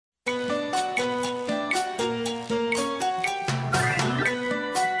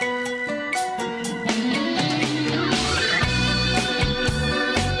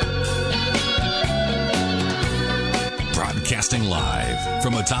live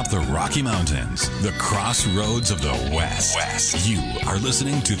from atop the Rocky Mountains, the crossroads of the West. You are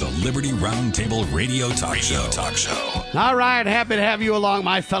listening to the Liberty Roundtable Radio Talk Show. All right, happy to have you along,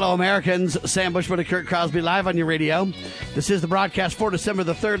 my fellow Americans. Sam Bushman and Kurt Crosby live on your radio. This is the broadcast for December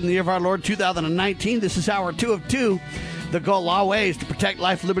the 3rd in the year of our Lord 2019. This is hour 2 of 2. The goal always to protect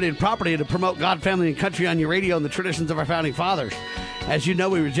life, liberty, and property, and to promote God, family, and country on your radio and the traditions of our founding fathers. As you know,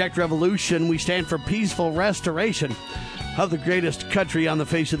 we reject revolution. We stand for peaceful restoration of the greatest country on the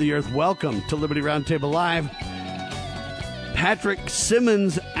face of the earth. Welcome to Liberty Roundtable Live. Patrick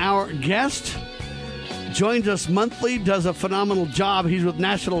Simmons, our guest, joins us monthly, does a phenomenal job. He's with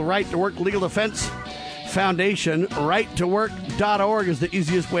National Right to Work Legal Defense Foundation. Right2work.org is the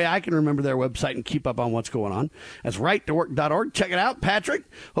easiest way I can remember their website and keep up on what's going on. That's right2work.org. Check it out. Patrick,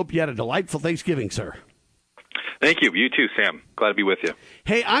 hope you had a delightful Thanksgiving, sir. Thank you. You too, Sam. Glad to be with you.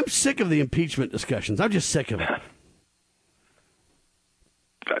 Hey, I'm sick of the impeachment discussions. I'm just sick of it.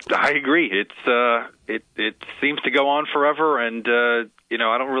 I agree. It seems to go on forever, and I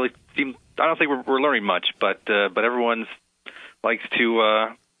don't think we're learning much, but everyone likes to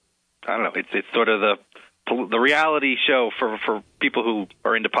I don't know. It's sort of the reality show for people who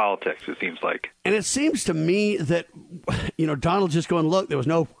are into politics, it seems like. And it seems to me that Donald's just going, look, there was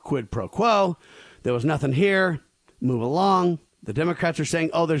no quid pro quo, there was nothing here. Move along. The Democrats are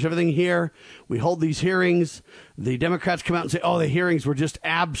saying, oh, there's everything here. We hold these hearings. The Democrats come out and say, oh, the hearings were just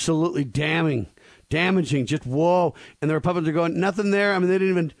absolutely damaging, just whoa. And the Republicans are going, nothing there. I mean, they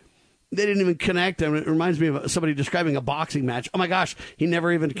didn't even connect. I mean, it reminds me of somebody describing a boxing match. Oh, my gosh, he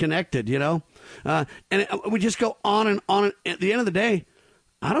never even connected, And we just go on and on. And at the end of the day,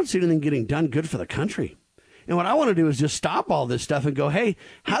 I don't see anything getting done good for the country. And what I want to do is just stop all this stuff and go, hey,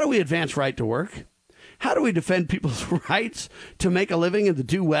 how do we advance right to work? How do we defend people's rights to make a living and to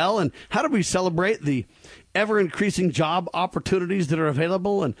do well? And how do we celebrate the ever-increasing job opportunities that are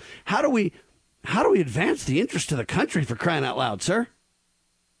available? And how do we advance the interest of the country, for crying out loud, sir?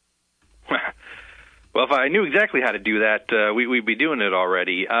 Well, if I knew exactly how to do that, we'd be doing it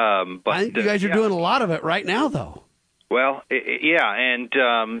already. But I think you guys are doing a lot of it right now, though. Well, yeah, and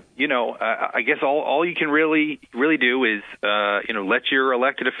I guess all you can really do is let your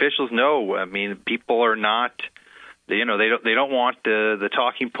elected officials know. I mean, people are not, they don't want the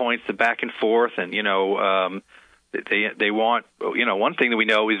talking points, the back and forth, and they want, one thing that we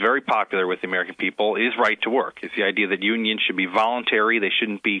know is very popular with the American people is right to work. It's the idea that unions should be voluntary; they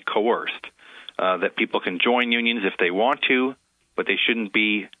shouldn't be coerced. That people can join unions if they want to, but they shouldn't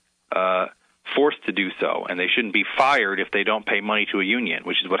be forced to do so, and they shouldn't be fired if they don't pay money to a union,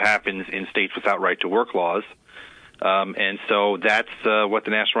 which is what happens in states without right-to-work laws. And so that's what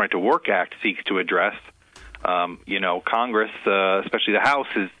the National Right to Work Act seeks to address. Congress, especially the House,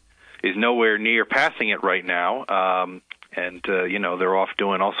 is nowhere near passing it right now, and they're off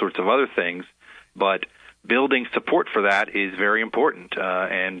doing all sorts of other things. But building support for that is very important,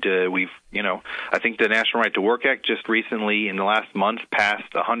 and I think the National Right to Work Act just recently, in the last month,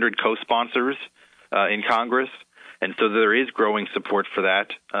 passed 100 co-sponsors in Congress, and so there is growing support for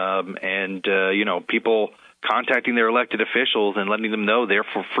that, people contacting their elected officials and letting them know they're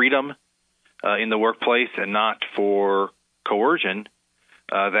for freedom in the workplace and not for coercion.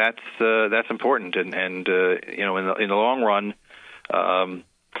 That's important, and in the long run,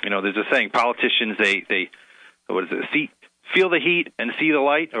 there's a saying: politicians they feel the heat and see the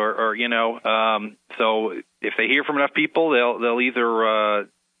light, or so if they hear from enough people, they'll either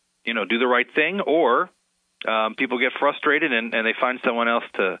do the right thing, or people get frustrated and they find someone else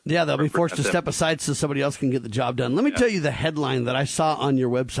to. Yeah, they'll be forced to step aside so somebody else can get the job done. Let me tell you the headline that I saw on your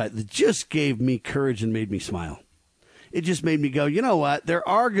website that just gave me courage and made me smile. It just made me go, you know what? There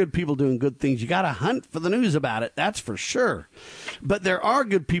are good people doing good things. You got to hunt for the news about it. That's for sure. But there are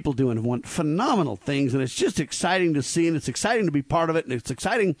good people doing phenomenal things, and it's just exciting to see, and it's exciting to be part of it, and it's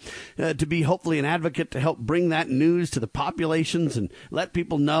exciting to be hopefully an advocate to help bring that news to the populations and let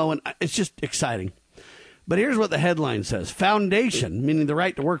people know, and it's just exciting. But here's what the headline says. Foundation, meaning the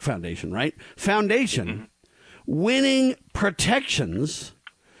Right to Work Foundation, right? Foundation, winning protections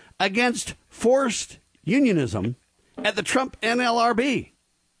against forced unionism at the Trump NLRB.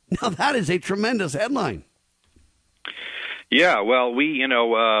 Now, that is a tremendous headline. Yeah, well, at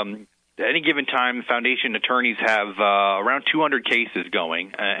any given time, foundation attorneys have around 200 cases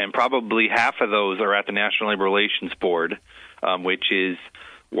going, and probably half of those are at the National Labor Relations Board, which is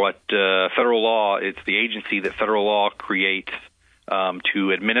what federal law, it's the agency that federal law creates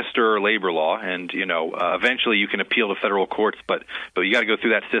to administer labor law. And, eventually you can appeal to federal courts, but you got to go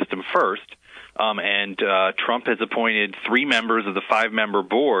through that system first. And Trump has appointed 3 members of the 5-member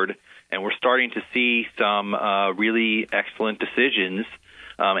board, and we're starting to see some really excellent decisions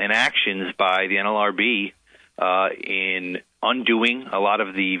and actions by the NLRB in undoing a lot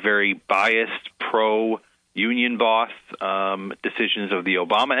of the very biased pro-union boss decisions of the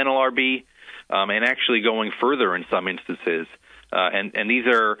Obama NLRB, and actually going further in some instances. And these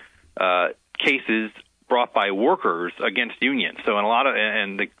are cases brought by workers against unions. So in a lot of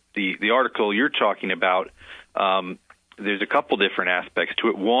the article you're talking about, there's a couple different aspects to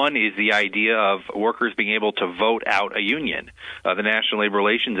it. One is the idea of workers being able to vote out a union. The National Labor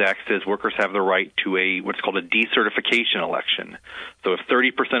Relations Act says workers have the right to what's called a decertification election. So if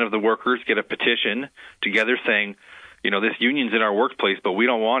 30% of the workers get a petition together saying, this union's in our workplace, but we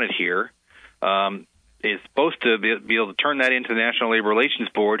don't want it here, is supposed to be able to turn that into the National Labor Relations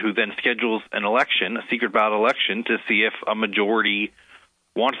Board, who then schedules an election, a secret ballot election, to see if a majority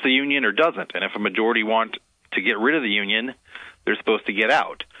wants the union or doesn't. And if a majority want to get rid of the union, they're supposed to get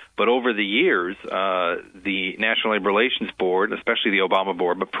out. But over the years, the National Labor Relations Board, especially the Obama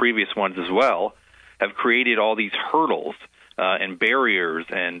board, but previous ones as well, have created all these hurdles and barriers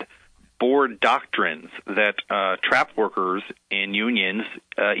and board doctrines that trap workers in unions,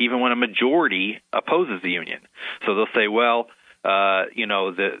 even when a majority opposes the union. So they'll say, well,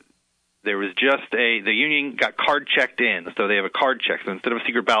 there was just the union got card checked in, so they have a card check. So instead of a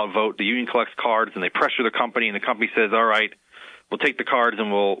secret ballot vote, the union collects cards and they pressure the company, and the company says, all right, we'll take the cards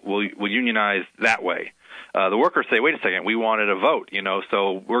and we'll unionize that way. The workers say, wait a second, we wanted a vote,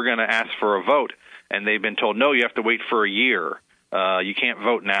 so we're going to ask for a vote. And they've been told, no, you have to wait for a year. You can't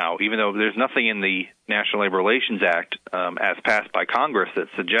vote now, even though there's nothing in the National Labor Relations Act as passed by Congress that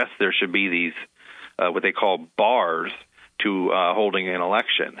suggests there should be these what they call bars to holding an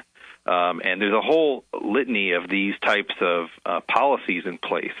election. And there's a whole litany of these types of policies in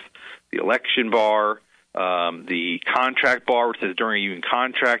place. The election bar, the contract bar, which says during a union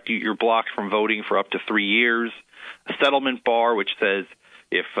contract you're blocked from voting for up to 3 years. A settlement bar, which says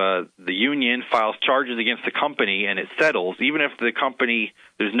if the union files charges against the company and it settles, even if the company,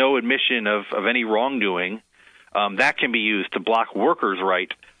 there's no admission of any wrongdoing, that can be used to block workers'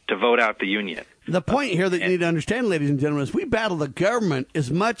 right to vote out the union. The point here that you need to understand, ladies and gentlemen, is we battle the government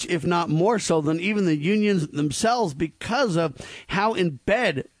as much, if not more so, than even the unions themselves because of how in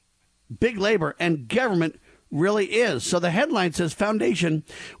bed big labor and government really is. So the headline says, Foundation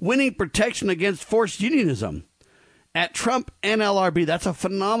winning protection against forced unionism at Trump NLRB. That's a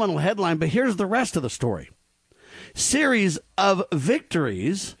phenomenal headline, but here's the rest of the story. Series of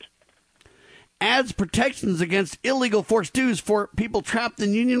victories adds protections against illegal forced dues for people trapped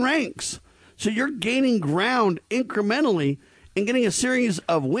in union ranks. So you're gaining ground incrementally and getting a series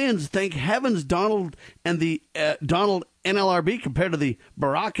of wins. Thank heavens Donald and the Donald NLRB compared to the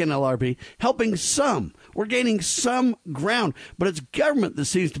Barack NLRB, helping some. We're gaining some ground, but it's government that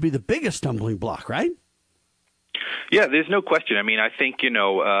seems to be the biggest stumbling block, right? Yeah, there's no question. I mean, I think, we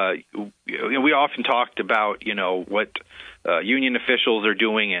often talked about, what union officials are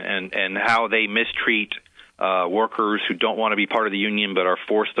doing and how they mistreat workers who don't want to be part of the union but are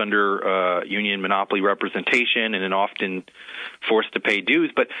forced under union monopoly representation and then often forced to pay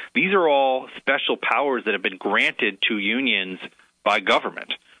dues. But these are all special powers that have been granted to unions by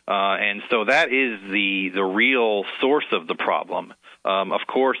government. And so that is the real source of the problem. Of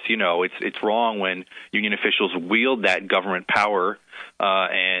course, it's wrong when union officials wield that government power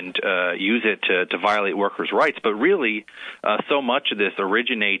and use it to violate workers' rights. But really, so much of this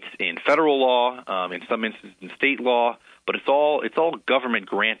originates in federal law, in some instances in state law, but it's all government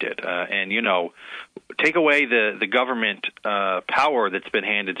granted. And take away the government power that's been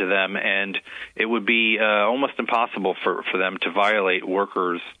handed to them, and it would be almost impossible for them to violate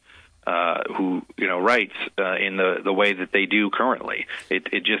workers' rights in the way that they do currently.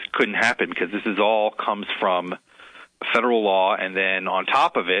 It just couldn't happen because this is all comes from federal law, and then on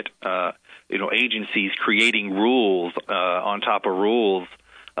top of it, agencies creating rules on top of rules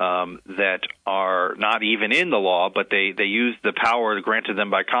that are not even in the law, but they use the power granted them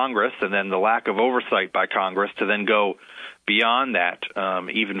by Congress, and then the lack of oversight by Congress to then go beyond that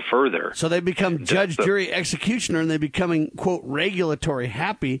even further. So they become judge, jury, executioner, and they're becoming, quote, regulatory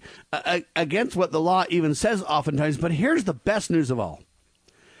happy against what the law even says oftentimes. But here's the best news of all.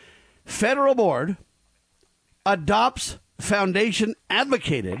 Federal board adopts foundation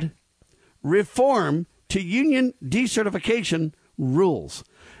advocated reform to union decertification rules.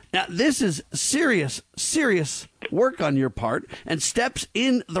 Now, this is serious work on your part and steps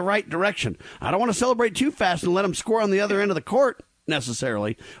in the right direction. I don't want to celebrate too fast and let them score on the other end of the court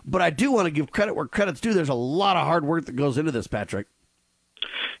necessarily, but I do want to give credit where credit's due. There's a lot of hard work that goes into this, Patrick.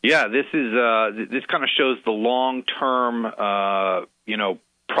 Yeah, this kind of shows the long-term,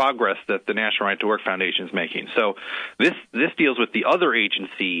 progress that the National Right to Work Foundation is making. So this deals with the other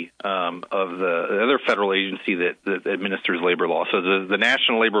agency of the other federal agency that administers labor law. So the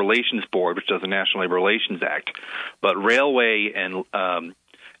National Labor Relations Board, which does the National Labor Relations Act, but railway and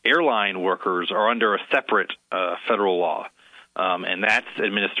airline workers are under a separate federal law. And that's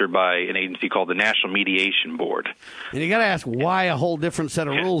administered by an agency called the National Mediation Board. And you got to ask why a whole different set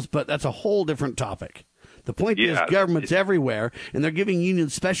of rules, but that's a whole different topic. The point is government's everywhere, and they're giving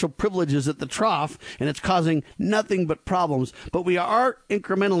unions special privileges at the trough, and it's causing nothing but problems. But we are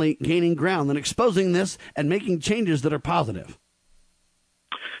incrementally gaining ground and exposing this and making changes that are positive.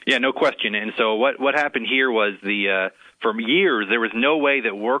 Yeah, no question. And so what happened here was for years there was no way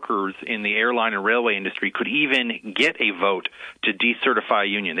that workers in the airline and railway industry could even get a vote to decertify a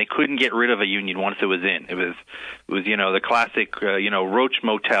union. They couldn't get rid of a union once it was in. It was the classic Roach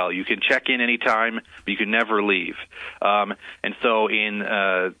Motel. You can check in anytime, but you can never leave. And so in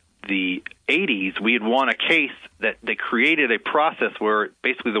the 80s, we had won a case that they created a process where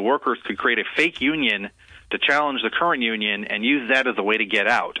basically the workers could create a fake union to challenge the current union and use that as a way to get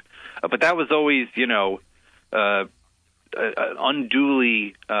out. But that was always, an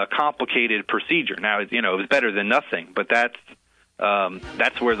unduly complicated procedure. Now, it was better than nothing, but that's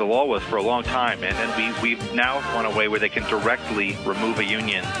where the law was for a long time. And then we've now gone a way where they can directly remove a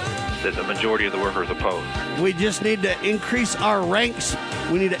union that the majority of the workers oppose. We just need to increase our ranks.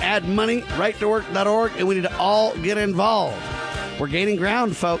 We need to add money, righttowork.org, and we need to all get involved. We're gaining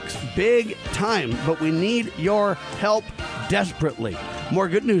ground, folks, big time, but we need your help desperately. More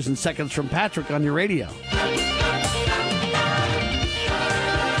good news in seconds from Patrick on your radio.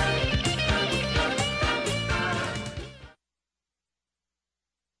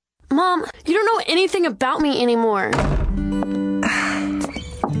 Mom, you don't know anything about me anymore.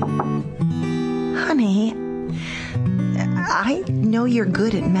 Honey, I know you're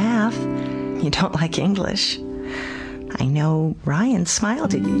good at math. You don't like English. I know Ryan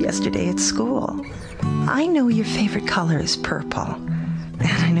smiled at you yesterday at school. I know your favorite color is purple.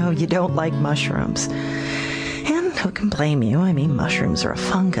 And I know you don't like mushrooms. And who can blame you? I mean, mushrooms are a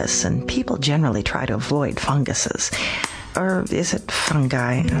fungus, and people generally try to avoid funguses. Or is it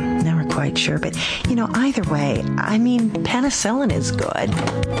fungi? I'm never quite sure. But, either way, penicillin is good.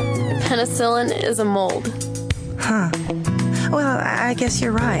 Penicillin is a mold. Huh. Well, I guess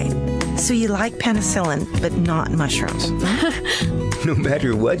you're right. So you like penicillin, but not mushrooms. No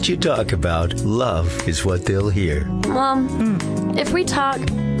matter what you talk about, love is what they'll hear. Mom, if we talk,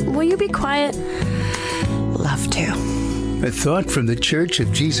 will you be quiet? Love to. A thought from the Church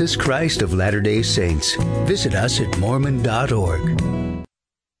of Jesus Christ of Latter-day Saints. Visit us at Mormon.org.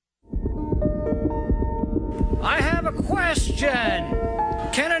 I have a question.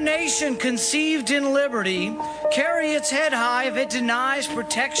 Can a nation conceived in liberty carry its head high if it denies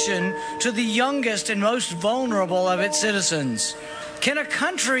protection to the youngest and most vulnerable of its citizens? Can a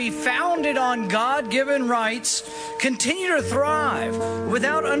country founded on God-given rights continue to thrive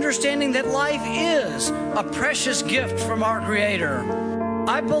without understanding that life is a precious gift from our Creator?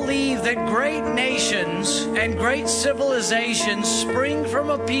 I believe that great nations and great civilizations spring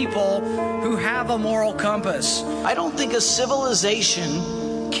from a people who have a moral compass. I don't think a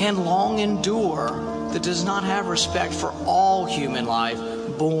civilization can long endure that does not have respect for all human life,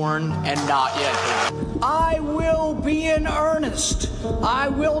 born and not yet born. I will be in earnest. I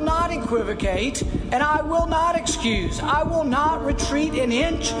will not equivocate, and I will not excuse. I will not retreat an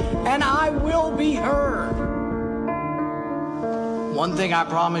inch, and I will be heard. One thing I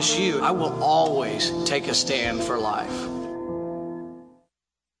promise you, I will always take a stand for life.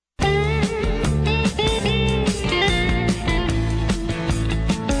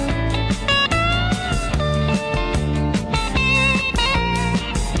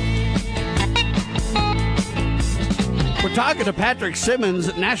 We're talking to Patrick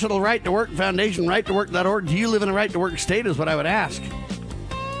Simmons, National Right to Work Foundation, righttowork.org. Do you live in a right to work state is what I would ask.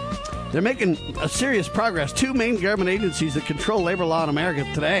 They're making a serious progress. Two main government agencies that control labor law in America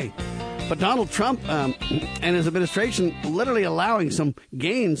today. But Donald Trump and his administration literally allowing some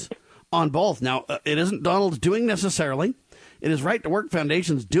gains on both. Now, it isn't Donald's doing necessarily. It is Right to Work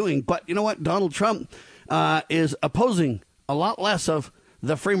Foundation's doing. But you know what? Donald Trump is opposing a lot less of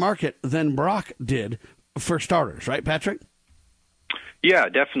the free market than Barack did, for starters. Right, Patrick? Yeah,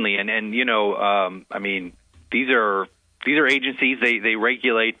 definitely. And these are agencies, they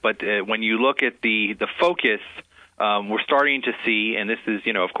regulate, but when you look at the focus, we're starting to see, and this is,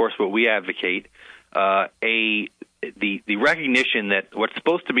 of course, what we advocate, the recognition that what's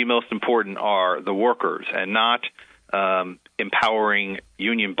supposed to be most important are the workers and not empowering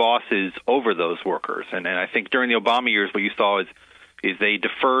union bosses over those workers. And I think during the Obama years, what you saw is, is they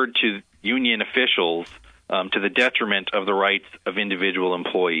deferred to union officials to the detriment of the rights of individual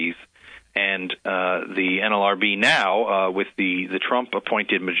employees. And the NLRB now, with the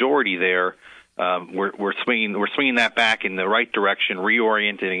Trump-appointed majority there, we're swinging that back in the right direction,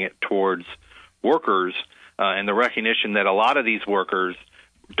 reorienting it towards workers, and the recognition that a lot of these workers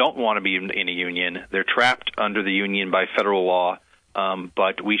don't want to be in a union. They're trapped under the union by federal law,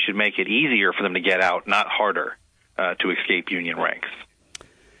 but we should make it easier for them to get out, not harder, to escape union ranks.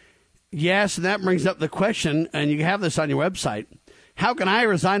 Yes, and that brings up the question, and you have this on your website. How can I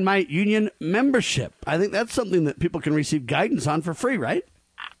resign my union membership? I think that's something that people can receive guidance on for free, right?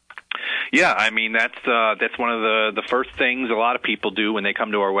 Yeah, I mean, that's one of the first things a lot of people do when they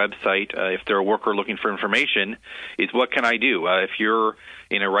come to our website, if they're a worker looking for information, is what can I do? If you're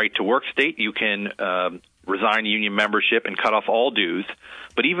in a right-to-work state, you can resign union membership and cut off all dues.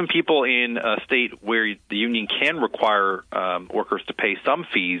 But even people in a state where the union can require workers to pay some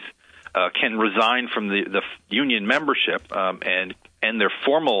fees can resign from the union membership and end their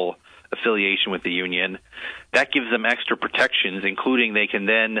formal affiliation with the union. That gives them extra protections, including they can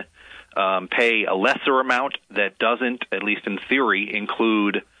then pay a lesser amount that doesn't, at least in theory,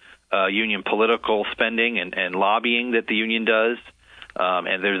 include union political spending and lobbying that the union does.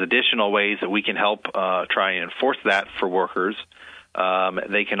 And there's additional ways that we can help try and enforce that for workers.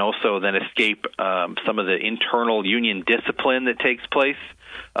 They can also then escape some of the internal union discipline that takes place.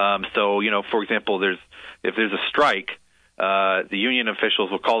 So, for example, if there's a strike, the union officials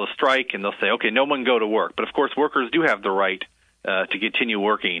will call the strike and they'll say, okay, no one go to work. But, of course, workers do have the right to continue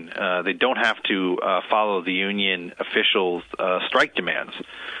working. They don't have to follow the union officials' strike demands.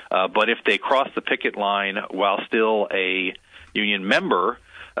 But if they cross the picket line while still a union member,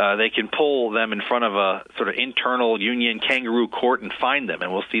 they can pull them in front of a sort of internal union kangaroo court and fine them.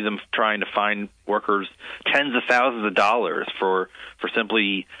 And we'll see them trying to fine workers tens of thousands of dollars for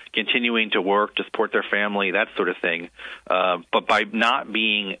simply continuing to work, to support their family, that sort of thing. But by not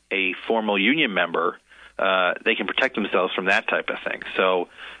being a formal union member, they can protect themselves from that type of thing. So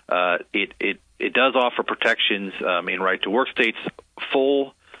it does offer protections in right-to-work states,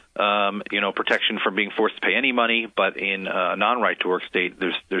 full protection from being forced to pay any money, but in a non-right-to-work state,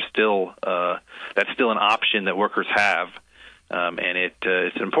 there's still that's still an option that workers have, and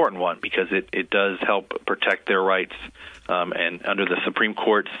it's an important one because it does help protect their rights. And under the Supreme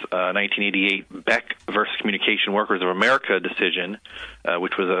Court's 1988 Beck versus Communication Workers of America decision,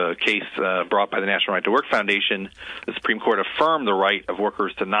 which was a case brought by the National Right to Work Foundation, the Supreme Court affirmed the right of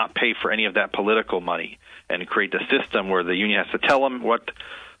workers to not pay for any of that political money and create a system where the union has to tell them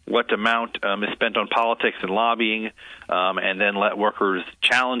what amount is spent on politics and lobbying, and then let workers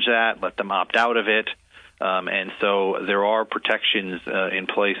challenge that, let them opt out of it. And so there are protections in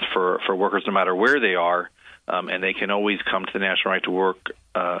place for workers no matter where they are, and they can always come to the National Right to Work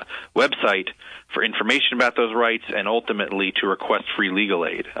website for information about those rights and ultimately to request free legal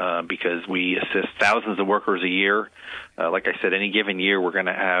aid because we assist thousands of workers a year. Like I said, any given year we're going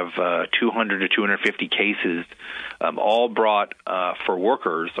to have 200 to 250 cases, all brought for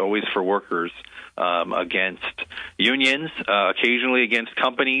workers, always for workers, against unions, occasionally against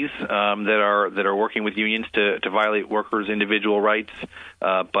companies that are working with unions to violate workers' individual rights.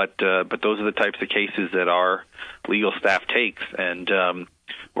 But those are the types of cases that our legal staff takes, and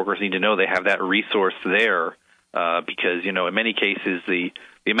workers need to know they have that resource there because in many cases the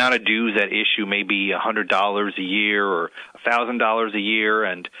amount of dues at issue may be $100 a year or $1,000 a year,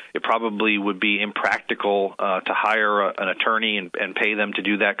 and it probably would be impractical to hire an attorney and pay them to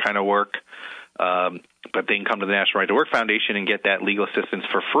do that kind of work. But they can come to the National Right to Work Foundation and get that legal assistance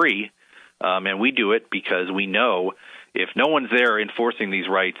for free. And we do it because we know if no one's there enforcing these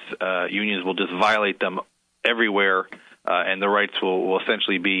rights, unions will just violate them everywhere, and the rights will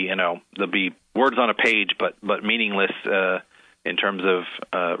essentially be, they'll be words on a page, but meaningless in terms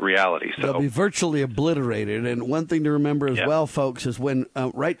of reality. So they'll be virtually obliterated. And one thing to remember as well, folks, is when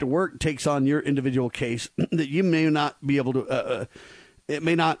Right to Work takes on your individual case, that you may not be able to, it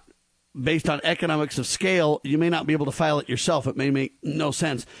may not, based on economics of scale, you may not be able to file it yourself. It may make no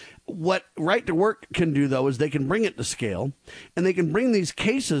sense. What Right to Work can do, though, is they can bring it to scale, and they can bring these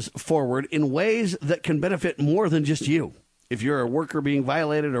cases forward in ways that can benefit more than just you. If you're a worker being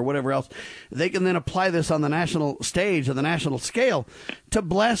violated or whatever else, they can then apply this on the national stage, on the national scale, to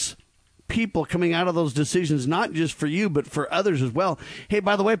bless people coming out of those decisions, not just for you, but for others as well. Hey,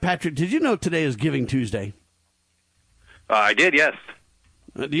 by the way, Patrick, did you know today is Giving Tuesday? I did, yes.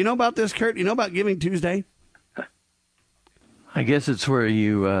 Do you know about this, Kurt? Do you know about Giving Tuesday? I guess it's where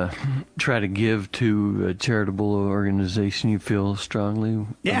you try to give to a charitable organization you feel strongly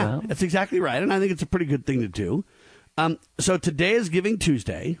about. Yeah, that's exactly right. And I think it's a pretty good thing to do. So today is Giving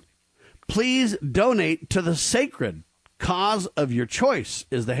Tuesday. Please donate to the sacred cause of your choice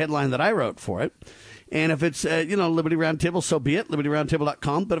is the headline that I wrote for it. And if it's, Liberty Roundtable, so be it,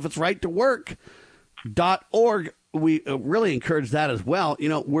 libertyroundtable.com. But if it's righttowork.org, we really encourage that as well.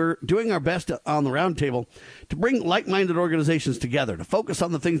 We're doing our best on the roundtable to bring like-minded organizations together, to focus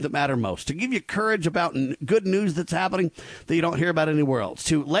on the things that matter most, to give you courage about good news that's happening that you don't hear about anywhere else,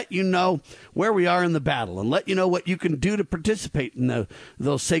 to let you know where we are in the battle and let you know what you can do to participate in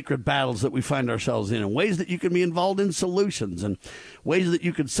those sacred battles that we find ourselves in, and ways that you can be involved in solutions, and ways that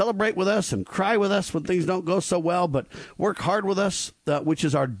you can celebrate with us and cry with us when things don't go so well, but work hard with us, which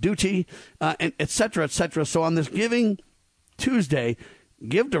is our duty, and et cetera, et cetera. So on this Giving Tuesday,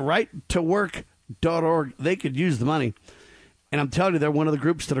 give to righttowork.org. They could use the money. And I'm telling you, they're one of the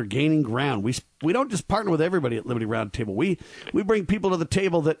groups that are gaining ground. We don't just partner with everybody at Liberty Roundtable. We bring people to the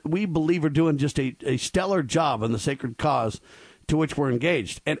table that we believe are doing just a stellar job in the sacred cause to which we're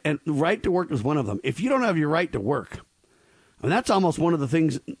engaged. And Right to Work is one of them. If you don't have your right to work, and that's almost one of the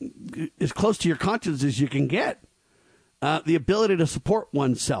things as close to your conscience as you can get. The ability to support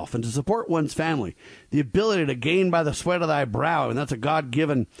oneself and to support one's family, the ability to gain by the sweat of thy brow, and that's a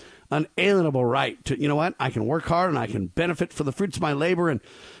God-given, unalienable right to, I can work hard and I can benefit for the fruits of my labor, and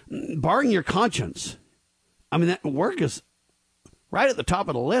barring your conscience, that work is right at the top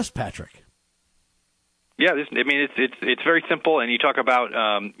of the list, Patrick. Yeah, it's very simple, and you talk about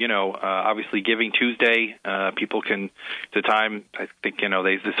obviously Giving Tuesday. People can, the time, I think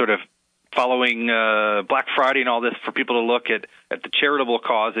they sort of following Black Friday and all this, for people to look at the charitable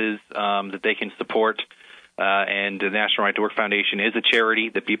causes that they can support. And the National Right to Work Foundation is a charity.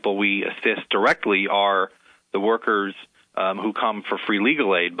 The people we assist directly are the workers who come for free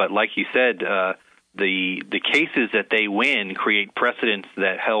legal aid. But like you said, the cases that they win create precedents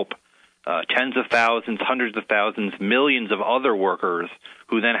that help tens of thousands, hundreds of thousands, millions of other workers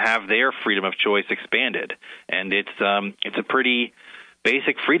who then have their freedom of choice expanded. And it's a pretty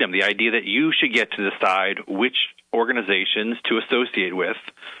basic freedom, the idea that you should get to decide which organizations to associate with,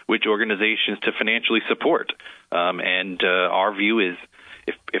 which organizations to financially support. And our view is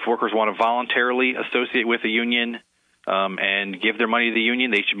if workers want to voluntarily associate with a union and give their money to the union,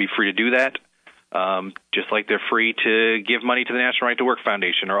 they should be free to do that, just like they're free to give money to the National Right to Work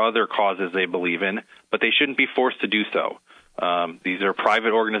Foundation or other causes they believe in, but they shouldn't be forced to do so. These are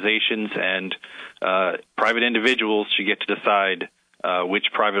private organizations, and private individuals should get to decide which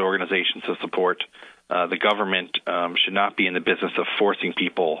private organizations to support. The government should not be in the business of forcing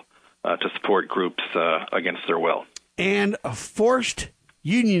people to support groups against their will. And forced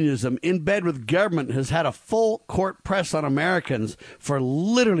unionism in bed with government has had a full court press on Americans for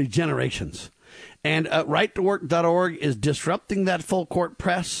literally generations. And righttowork.org is disrupting that full court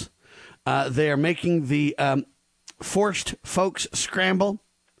press. They are making the forced folks scramble.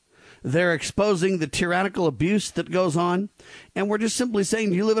 They're exposing the tyrannical abuse that goes on. And we're just simply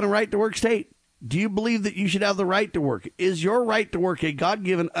saying, do you live in a right-to-work state? Do you believe that you should have the right to work? Is your right to work a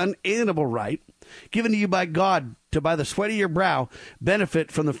God-given, unalienable right given to you by God to, by the sweat of your brow,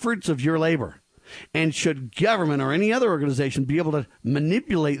 benefit from the fruits of your labor? And should government or any other organization be able to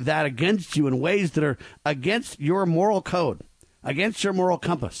manipulate that against you in ways that are against your moral code, against your moral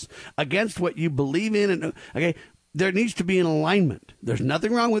compass, against what you believe in? And okay, there needs to be an alignment. There's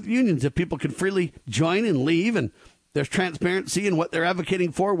nothing wrong with unions if people can freely join and leave, and there's transparency in what they're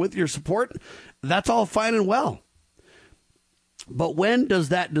advocating for with your support. That's all fine and well. But when does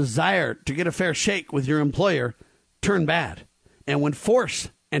that desire to get a fair shake with your employer turn bad? And when force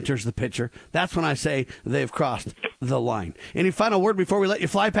enters the picture, that's when I say they've crossed the line. Any final word before we let you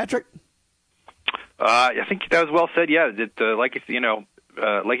fly, Patrick? I think that was well said. Yeah, like you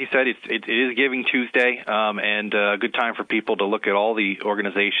said, it is Giving Tuesday, and a good time for people to look at all the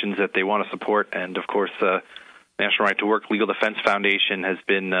organizations that they want to support. And of course, National Right to Work Legal Defense Foundation has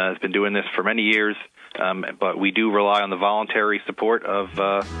been doing this for many years, but we do rely on the voluntary support of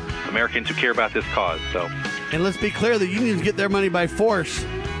Americans who care about this cause. And let's be clear: the unions get their money by force.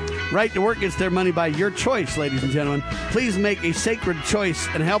 Right to Work gets their money by your choice, ladies and gentlemen. Please make a sacred choice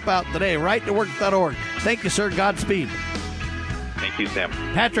and help out today. righttowork.org. Thank you, sir. Godspeed. Thank you, Sam.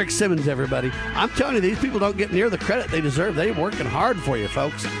 Patrick Simmons, everybody. I'm telling you, these people don't get near the credit they deserve. They're working hard for you,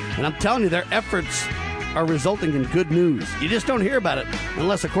 folks. And I'm telling you, their efforts are resulting in good news. You just don't hear about it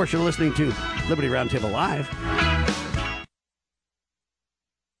unless, of course, you're listening to Liberty Roundtable Live.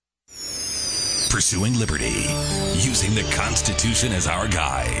 Pursuing liberty, using the Constitution as our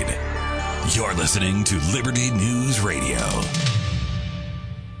guide. You're listening to Liberty News Radio.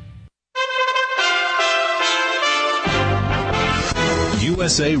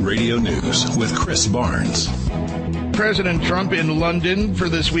 USA Radio News with Chris Barnes. President Trump in London for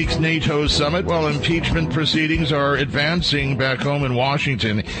this week's NATO summit, while impeachment proceedings are advancing back home in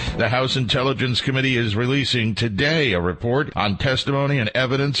Washington. The House Intelligence Committee is releasing today a report on testimony and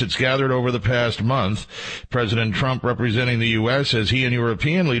evidence it's gathered over the past month. President Trump representing the U.S. as he and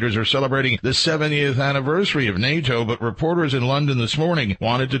European leaders are celebrating the 70th anniversary of NATO, but reporters in London this morning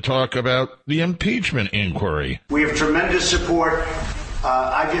wanted to talk about the impeachment inquiry. We have tremendous support.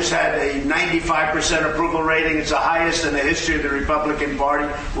 I just had a 95% approval rating. It's the highest in the history of the Republican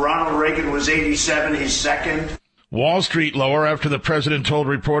Party. Ronald Reagan was 87. He's second. Wall Street lower after the president told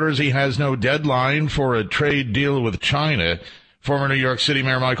reporters he has no deadline for a trade deal with China. Former New York City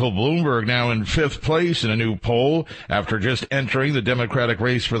Mayor Michael Bloomberg now in 5th place in a new poll after just entering the Democratic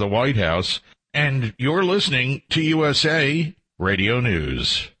race for the White House. And you're listening to USA Radio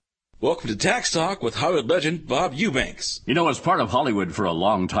News. Welcome to Tax Talk with Hollywood legend Bob Eubanks. You know, as part of Hollywood for a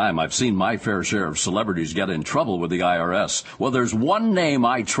long time, I've seen my fair share of celebrities get in trouble with the IRS. Well, there's one name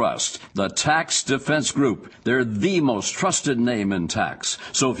I trust, the Tax Defense Group. They're the most trusted name in tax.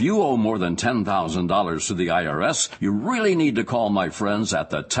 So if you owe more than $10,000 to the IRS, you really need to call my friends at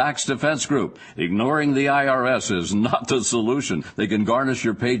the Tax Defense Group. Ignoring the IRS is not the solution. They can garnish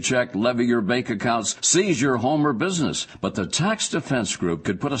your paycheck, levy your bank accounts, seize your home or business. But the Tax Defense Group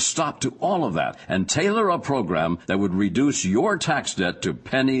could put a stop to all of that and tailor a program that would reduce your tax debt to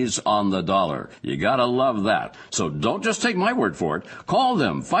pennies on the dollar. You gotta love that. So don't just take my word for it. Call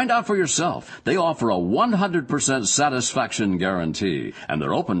them. Find out for yourself. They offer a 100% satisfaction guarantee. And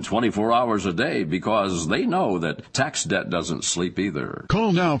they're open 24 hours a day because they know that tax debt doesn't sleep either.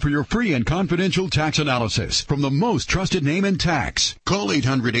 Call now for your free and confidential tax analysis from the most trusted name in tax. Call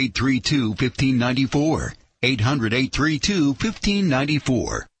 800-832-1594.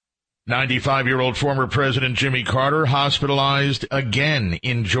 800-832-1594. 95-year-old former President Jimmy Carter hospitalized again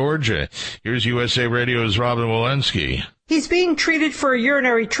in Georgia. Here's USA Radio's Robin Walensky. He's being treated for a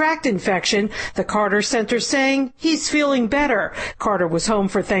urinary tract infection. The Carter Center saying he's feeling better. Carter was home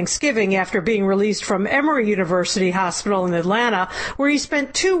for Thanksgiving after being released from Emory University Hospital in Atlanta, where he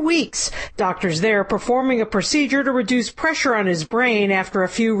spent 2 weeks. Doctors there performing a procedure to reduce pressure on his brain after a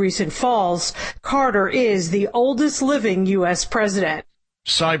few recent falls. Carter is the oldest living U.S. president.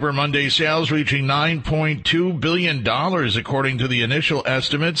 Cyber Monday sales reaching $9.2 billion, according to the initial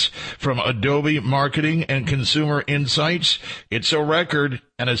estimates from Adobe Marketing and Consumer Insights. It's a record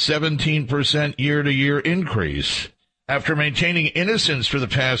and a 17% year-to-year increase. After maintaining innocence for the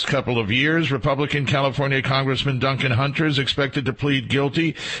past couple of years, Republican California Congressman Duncan Hunter is expected to plead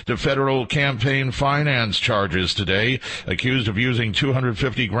guilty to federal campaign finance charges today, accused of using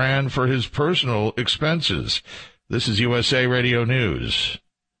 $250,000 for his personal expenses. This is USA Radio News.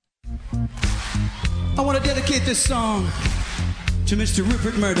 I want to dedicate this song to Mr.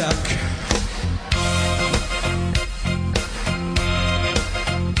 Rupert Murdoch.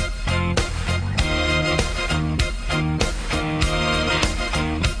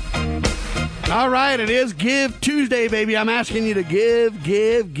 All right, it is Give Tuesday, baby. I'm asking you to give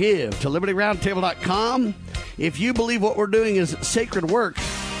to LibertyRoundtable.com. If you believe what we're doing is sacred work,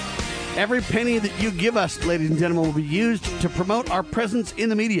 every penny that you give us, ladies and gentlemen, will be used to promote our presence in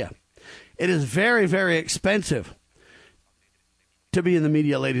the media. It is very, very expensive to be in the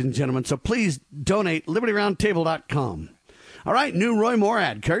media, ladies and gentlemen. So please donate, LibertyRoundtable.com. All right, new Roy Moore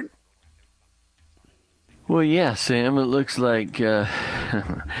ad, Kurt. Well, yeah, Sam, it looks like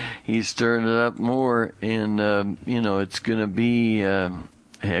he's stirring it up more, and, it's going to be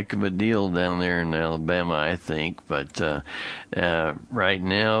heck of a deal down there in Alabama, I think. But right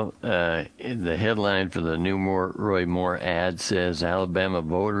now, the headline for the new Roy Moore ad says Alabama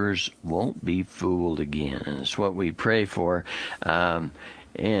voters won't be fooled again. And it's what we pray for. They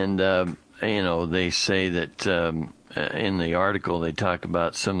say that in the article they talk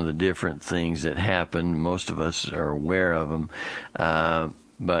about some of the different things that happened. Most of us are aware of them.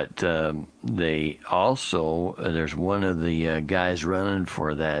 But they also, there's one of the guys running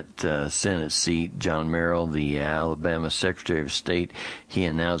for that Senate seat, John Merrill, the Alabama Secretary of State. He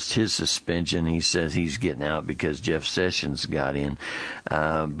announced his suspension. He says he's getting out because Jeff Sessions got in.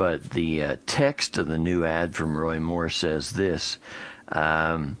 But the text of the new ad from Roy Moore says this.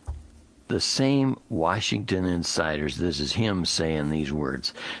 The same Washington insiders, this is him saying these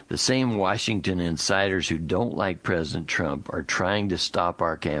words, the same Washington insiders who don't like President Trump are trying to stop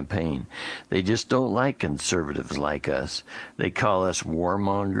our campaign. They just don't like conservatives like us. They call us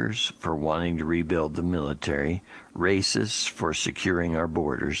warmongers for wanting to rebuild the military, racists for securing our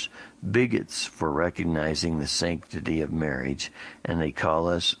borders, bigots for recognizing the sanctity of marriage, and they call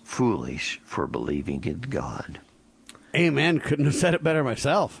us foolish for believing in God. Amen. Couldn't have said it better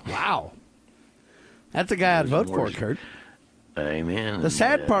myself. Wow. That's the guy I'd vote for, Kurt. Amen. The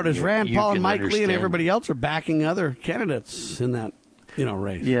sad part is Rand Paul and Mike Lee and everybody else are backing other candidates in that,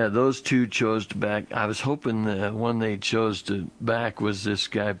 race. Yeah, those two chose to back. I was hoping the one they chose to back was this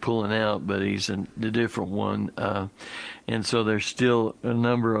guy pulling out, but he's a different one. And so there's still a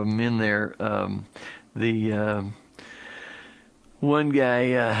number of them in there. One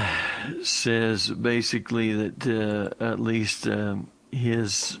guy says basically that at least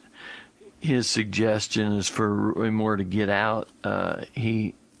his suggestion is for Roy Moore to get out.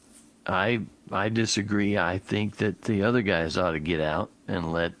 I disagree. I think that the other guys ought to get out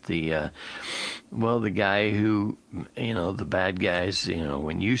and let the guy who, the bad guys,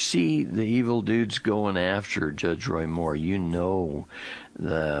 when you see the evil dudes going after Judge Roy Moore,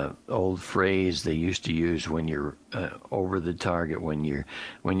 the old phrase they used to use when you're over the target, when you're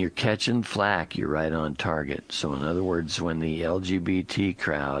catching flack, you're right on target. So in other words, when the LGBT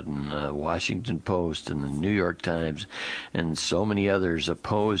crowd and Washington Post and the New York Times and so many others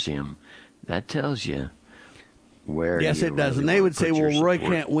oppose him, that tells you where. Yes, it does. And they would say, well, Roy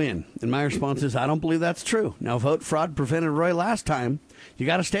can't win. And my response is, I don't believe that's true. Now, vote fraud prevented Roy last time. You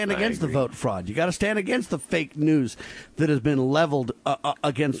got to stand against the vote fraud. You got to stand against the fake news that has been leveled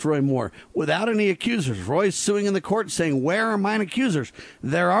against Roy Moore without any accusers. Roy's suing in the court saying, where are mine accusers?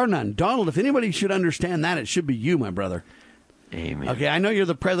 There are none. Donald, if anybody should understand that, it should be you, my brother. Amen. Okay, I know you're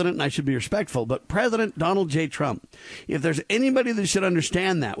the president and I should be respectful, but President Donald J. Trump, if there's anybody that should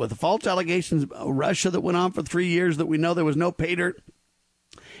understand that, with the false allegations of Russia that went on for 3 years that we know there was no pay dirt,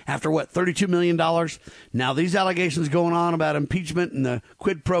 after $32 million? Now these allegations going on about impeachment and the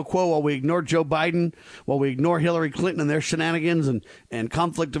quid pro quo while we ignore Joe Biden, while we ignore Hillary Clinton and their shenanigans and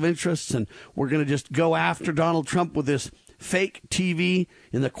conflict of interests, and we're going to just go after Donald Trump with this fake TV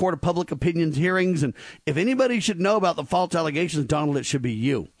in the Court of Public Opinions hearings. And if anybody should know about the false allegations, Donald, it should be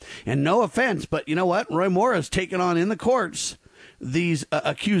you. And no offense, but you know what? Roy Moore has taken on in the courts these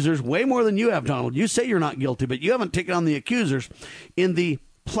accusers way more than you have, Donald. You say you're not guilty, but you haven't taken on the accusers in the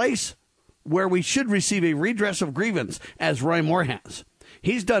place where we should receive a redress of grievance, as Roy Moore has.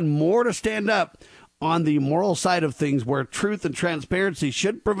 He's done more to stand up on the moral side of things where truth and transparency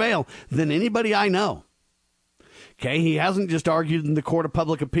should prevail than anybody I know. Okay, he hasn't just argued in the Court of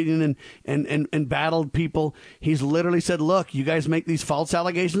Public Opinion and battled people. He's literally said, look, you guys make these false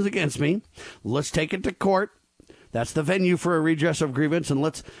allegations against me. Let's take it to court. That's the venue for a redress of grievance.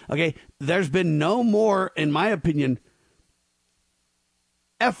 And there's been no more, in my opinion,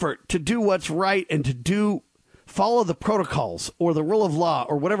 effort to do what's right and to follow the protocols or the rule of law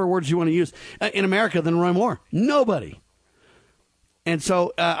or whatever words you want to use in America than Roy Moore. Nobody. And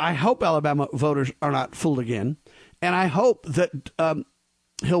so I hope Alabama voters are not fooled again. And I hope that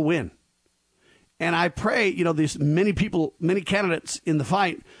he'll win. And I pray, these many candidates in the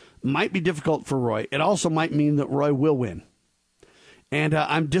fight might be difficult for Roy. It also might mean that Roy will win. And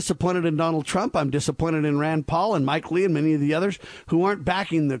I'm disappointed in Donald Trump. I'm disappointed in Rand Paul and Mike Lee and many of the others who aren't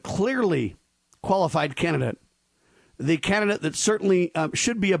backing the clearly qualified candidate, the candidate that certainly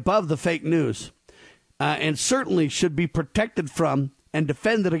should be above the fake news and certainly should be protected from and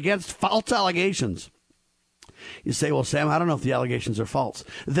defended against false allegations. You say, well, Sam, I don't know if the allegations are false.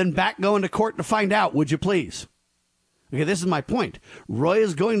 Then go into court to find out, would you please? Okay, this is my point. Roy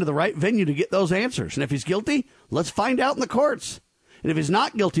is going to the right venue to get those answers. And if he's guilty, let's find out in the courts. And if he's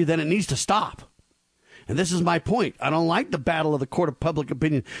not guilty, then it needs to stop. And this is my point. I don't like the battle of the Court of Public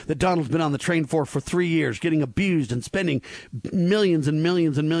Opinion that Donald's been on the train for 3 years, getting abused and spending millions and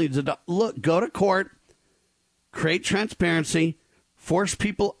millions and millions of dollars. Look, go to court, create transparency, force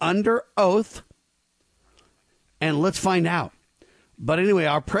people under oath, and let's find out. But anyway,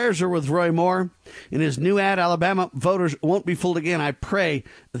 our prayers are with Roy Moore. In his new ad, Alabama voters won't be fooled again. I pray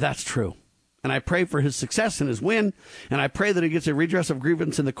that's true. And I pray for his success and his win. And I pray that he gets a redress of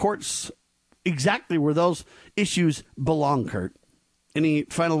grievance in the courts exactly where those issues belong, Kurt. Any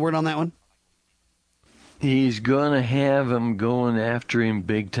final word on that one? He's going to have them going after him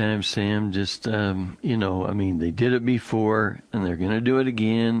big time, Sam. Just, they did it before, and they're going to do it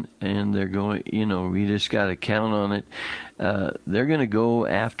again, and they're going, we just got to count on it. They're going to go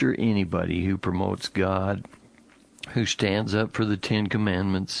after anybody who promotes God, who stands up for the Ten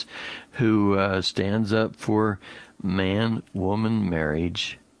Commandments, who stands up for man-woman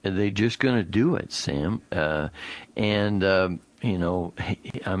marriage. They're just going to do it, Sam. One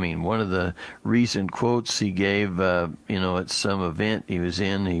of the recent quotes he gave, at some event he was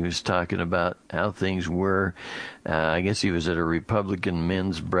in, he was talking about how things were. I guess he was at a Republican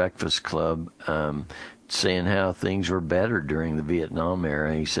men's breakfast club saying how things were better during the Vietnam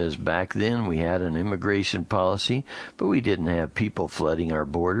era. He says, back then we had an immigration policy, but we didn't have people flooding our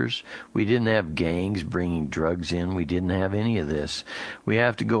borders. We didn't have gangs bringing drugs in. We didn't have any of this. We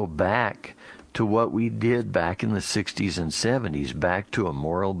have to go back to what we did back in the 60s and 70s, back to a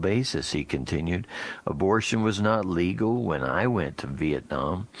moral basis, he continued. Abortion was not legal when I went to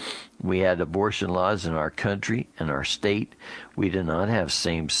Vietnam. We had abortion laws in our country and our state. We did not have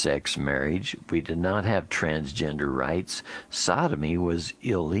same-sex marriage. We did not have transgender rights. Sodomy was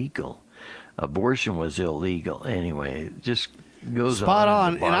illegal. Abortion was illegal. Anyway, it just goes spot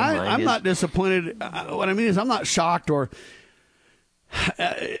on. And I'm not disappointed. What I mean is I'm not shocked or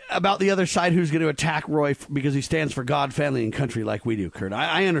about the other side who's going to attack Roy because he stands for God, family, and country like we do, Kurt.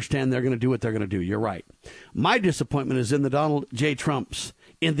 I understand they're going to do what they're going to do. You're right. My disappointment is in the Donald J. Trumps,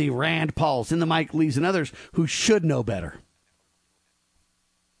 in the Rand Pauls, in the Mike Lees, and others who should know better.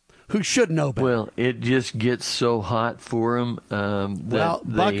 Who should know better. Well, it just gets so hot for them.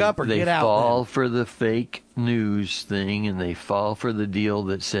 Buck up or get out. They fall for the fake news thing, and they fall for the deal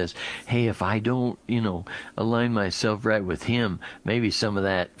that says, hey, if I don't, align myself right with him, maybe some of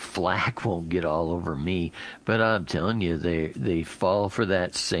that flack won't get all over me. But I'm telling you, they fall for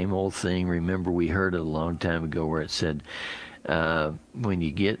that same old thing. Remember, we heard it a long time ago where it said, when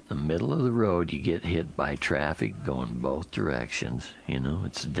you get in the middle of the road, you get hit by traffic going both directions.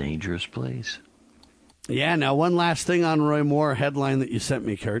 It's a dangerous place. Yeah, now one last thing on Roy Moore, headline that you sent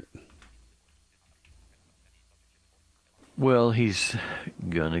me, Kurt. Well, he's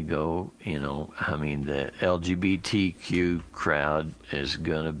going to go, the LGBTQ crowd is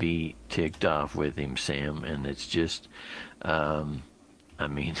going to be ticked off with him, Sam, and it's just,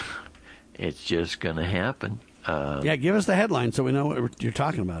 it's just going to happen. Give us the headline so we know what you're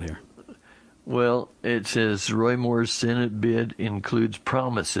talking about here. Well, it says Roy Moore's Senate bid includes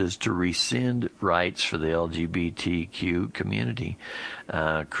promises to rescind rights for the LGBTQ community.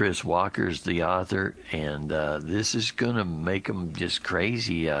 Chris Walker's the author, and this is going to make them just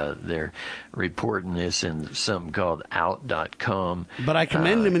crazy. They're reporting this in something called out.com. But I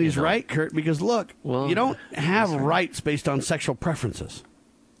commend him, and he's right, Kurt, because, look, you don't have rights based on sexual preferences.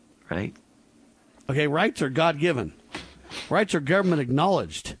 Right. Okay, rights are God-given. Rights are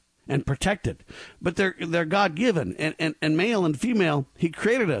government-acknowledged and protected, but they're God-given, and male and female, he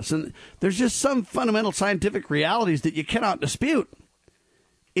created us, and there's just some fundamental scientific realities that you cannot dispute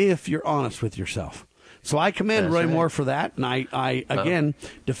if you're honest with yourself. So I commend Roy Moore for that, and I again,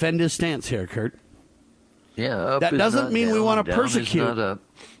 defend his stance here, Kurt. Yeah, that doesn't mean we want to persecute.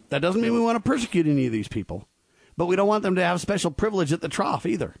 That doesn't mean we want to persecute any of these people, but we don't want them to have special privilege at the trough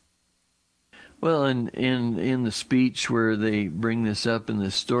either. Well, in the speech where they bring this up in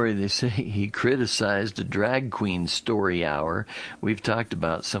this story, they say he criticized a drag queen story hour. We've talked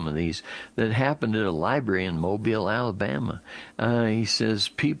about some of these that happened at a library in Mobile, Alabama. He says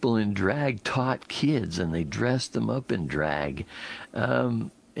people in drag taught kids, and they dressed them up in drag.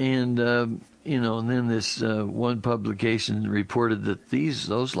 And then this one publication reported that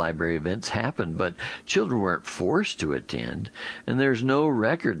those library events happened, but children weren't forced to attend, and there's no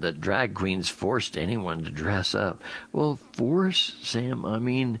record that drag queens forced anyone to dress up. Well, force,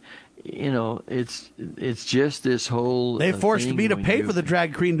 Sam, it's just this whole They forced me to pay for the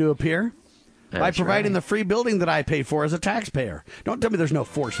drag queen to appear by providing the free building that I pay for as a taxpayer. Don't tell me there's no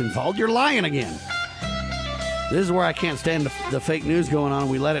force involved. You're lying again. This is where I can't stand the fake news going on.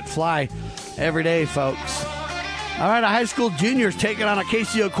 We let it fly every day, folks. All right, a high school junior's taking on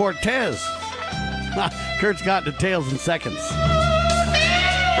Ocasio-Cortez. Kurt's got details in seconds.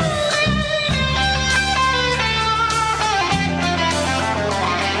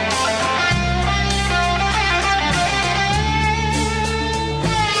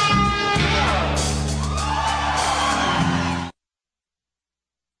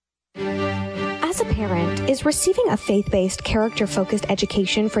 Is receiving a faith-based, character-focused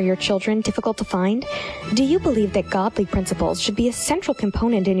education for your children difficult to find? Do you believe that godly principles should be a central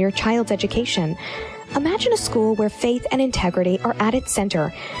component in your child's education? Imagine a school where faith and integrity are at its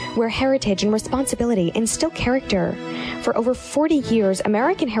center, where heritage and responsibility instill character. For over 40 years,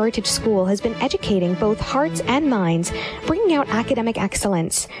 American Heritage School has been educating both hearts and minds, bringing out academic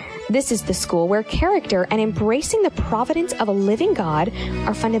excellence. This is the school where character and embracing the providence of a living God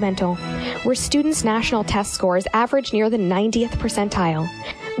are fundamental, where students' national test scores average near the 90th percentile.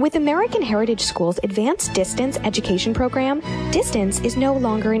 With American Heritage School's advanced distance education program, distance is no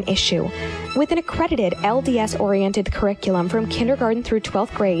longer an issue. With an accredited LDS-oriented curriculum from kindergarten through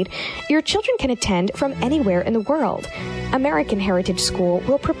 12th grade, your children can attend from anywhere in the world. American Heritage School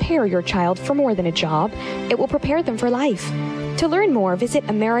will prepare your child for more than a job. It will prepare them for life. To learn more, visit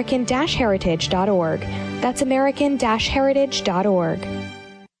American-Heritage.org. That's American-Heritage.org.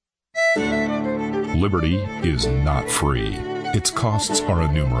 Liberty is not free. Its costs are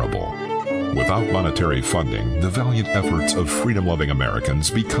innumerable. Without monetary funding, the valiant efforts of freedom-loving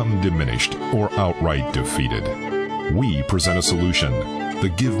Americans become diminished or outright defeated. We present a solution,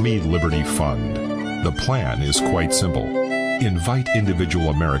 the Give Me Liberty Fund. The plan is quite simple. Invite individual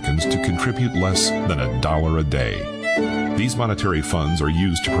Americans to contribute less than $1 a day. These monetary funds are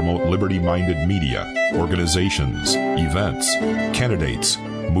used to promote liberty-minded media, organizations, events, candidates,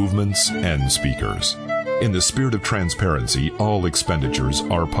 movements, and speakers. In the spirit of transparency, all expenditures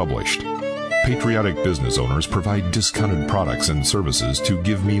are published. Patriotic business owners provide discounted products and services to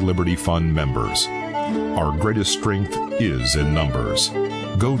Give Me Liberty Fund members. Our greatest strength is in numbers.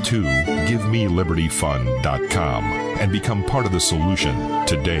 Go to GiveMeLibertyFund.com and become part of the solution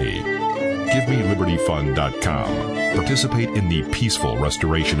today. GiveMeLibertyFund.com. Participate in the peaceful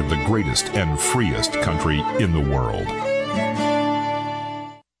restoration of the greatest and freest country in the world.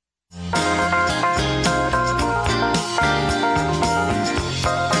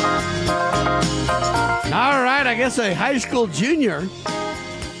 I guess a high school junior.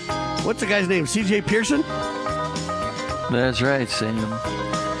 What's the guy's name? C.J. Pearson? That's right, Sam.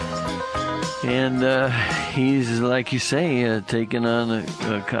 And he's, like you say, taking on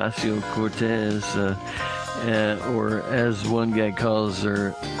Ocasio-Cortez, or as one guy calls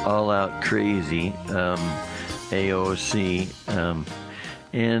her, all-out crazy, AOC.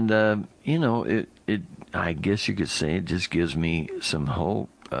 I guess you could say it just gives me some hope.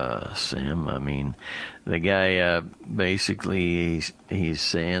 Sam, I mean, the guy basically he's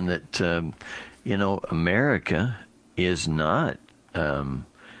saying that America is not a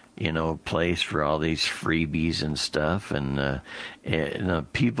place for all these freebies and stuff, and the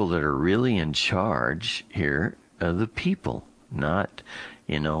people that are really in charge here are the people, not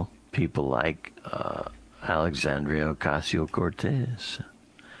people like Alexandria Ocasio-Cortez.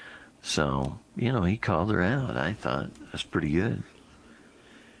 So he called her out. I thought that's pretty good.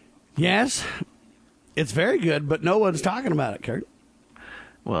 Yes, it's very good, but no one's talking about it, Kurt.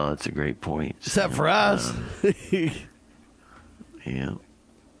 Well, that's a great point. Except for us. Yeah.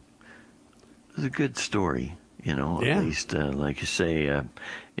 It's a good story, at least, like you say,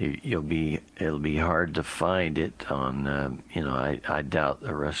 it'll be hard to find it on, I doubt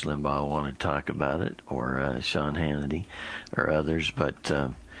that Rush Limbaugh will want to talk about it, or Sean Hannity or others, but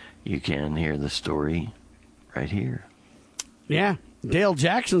you can hear the story right here. Yeah. Dale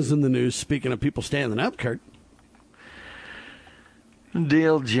Jackson's in the news, speaking of people standing up, Kurt.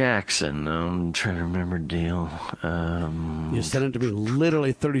 Dale Jackson. I'm trying to remember Dale. You sent it to me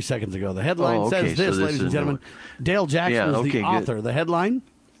literally 30 seconds ago. The headline says this, ladies and gentlemen. Dale Jackson is the author. Good. The headline?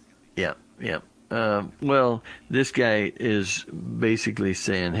 Yeah. Well, this guy is basically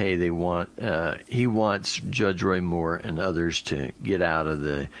saying, hey, he wants Judge Roy Moore and others to get out of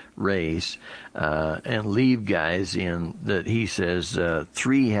the race and leave guys in that he says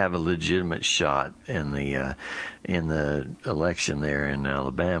 3 have a legitimate shot in the election there in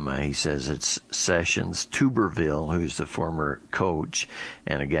Alabama. He says it's Sessions, Tuberville, who's the former coach,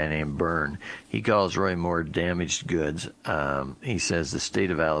 and a guy named Byrne. He calls Roy Moore damaged goods. He says the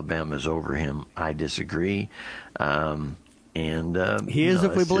state of Alabama is over him. I disagree. He is,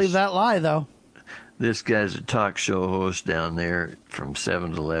 if we believe that lie, though. This guy's a talk show host down there from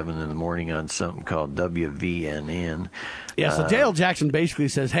 7 to 11 in the morning on something called WVNN. Yeah, so Dale Jackson basically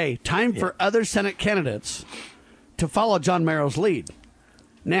says, hey, time for other Senate candidates to follow John Merrill's lead.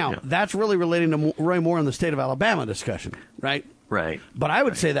 Now, that's really relating to Roy Moore and the state of Alabama discussion, right? Right. But I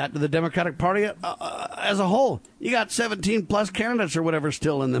would say that to the Democratic Party as a whole. You got 17-plus candidates or whatever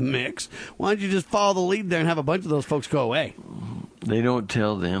still in the mix. Why don't you just follow the lead there and have a bunch of those folks go away? They don't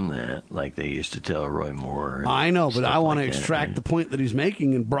tell them that like they used to tell Roy Moore. I know, but I want to extract the point that he's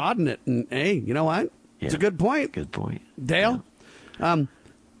making and broaden it. And, hey, you know what? Yeah. It's a good point. Good point. Dale, the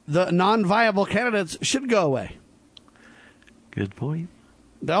non-viable candidates should go away. Good point.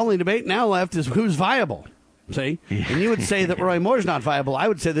 The only debate now left is who's viable. See? And you would say that Roy Moore's not viable. I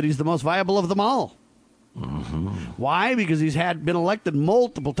would say that he's the most viable of them all. Mm-hmm. Why? Because he's been elected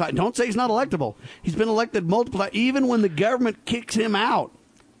multiple times. Don't say he's not electable. He's been elected multiple times, even when the government kicks him out.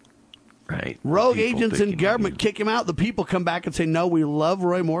 Right. Rogue agents in government kick him out. The people come back and say, no, we love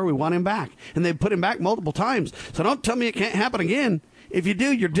Roy Moore. We want him back. And they put him back multiple times. So don't tell me it can't happen again. If you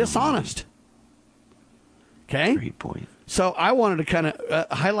do, you're dishonest. Okay? Great point. So I wanted to kind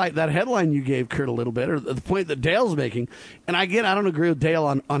of highlight that headline you gave, Kurt, a little bit, or the point that Dale's making. And I don't agree with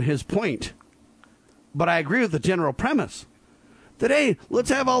Dale on his point. But I agree with the general premise that, hey, let's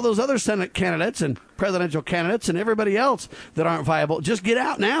have all those other Senate candidates and presidential candidates and everybody else that aren't viable. Just get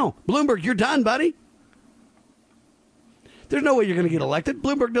out now. Bloomberg, you're done, buddy. There's no way you're going to get elected.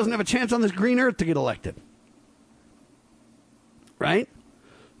 Bloomberg doesn't have a chance on this green earth to get elected. Right?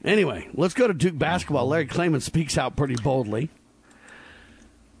 Anyway, let's go to Duke basketball. Larry Klayman speaks out pretty boldly.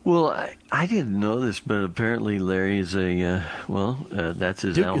 Well, I didn't know this, but apparently Larry is that's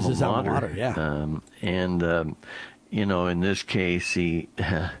his Duke alma is his mater. Alma mater, yeah. In this case, he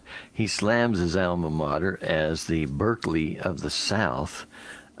slams his alma mater as the Berkeley of the South.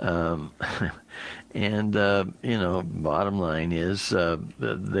 Bottom line is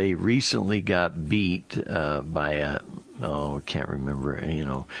they recently got beat by I can't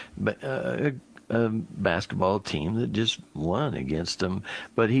remember, but a basketball team that just won against them.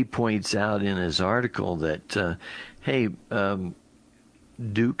 But he points out in his article that,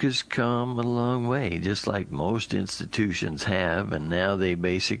 Duke has come a long way, just like most institutions have, and now they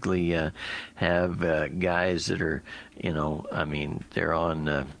basically have guys that are, they're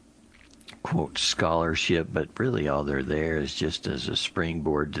on quote scholarship, but really all they're there is just as a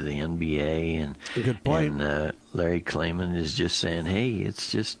springboard to the NBA. And good point. And Larry Klayman is just saying, hey,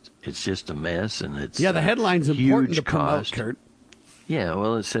 it's just a mess, and it's the headline's important to promote, cost. Kurt. Yeah,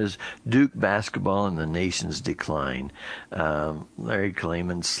 well, it says Duke basketball and the nation's decline. Larry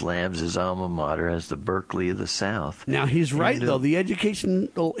Klayman slams his alma mater as the Berkeley of the South. Now, he's right, though. The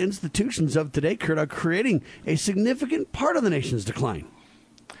educational institutions of today, Kurt, are creating a significant part of the nation's decline.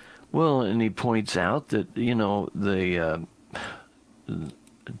 Well, and he points out that,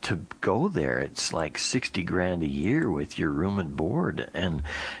 to go there, it's like $60,000 a year with your room and board. And,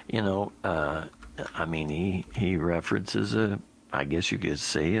 he references I guess you could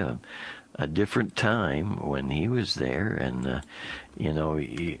say a different time when he was there. And,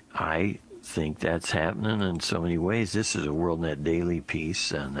 I think that's happening in so many ways. This is a WorldNet Daily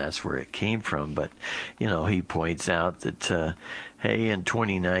piece, and that's where it came from. But, he points out that, in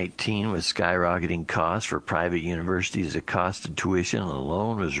 2019, with skyrocketing costs for private universities, the cost of tuition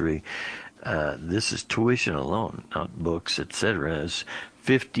alone was this is tuition alone, not books, etc., is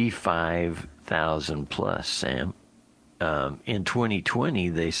 $55,000 plus, Sam. In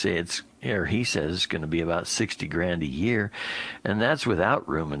 2020, he says it's going to be about $60,000 a year, and that's without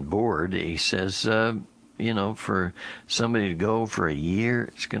room and board. He says, for somebody to go for a year,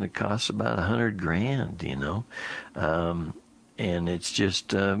 it's going to cost about $100,000. And it's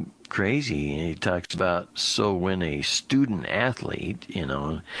just crazy. And he talks about, so when a student athlete,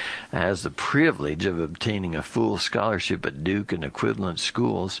 has the privilege of obtaining a full scholarship at Duke and equivalent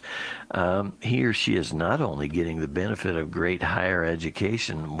schools, he or she is not only getting the benefit of great higher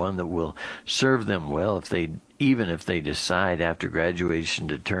education, one that will serve them well even if they decide after graduation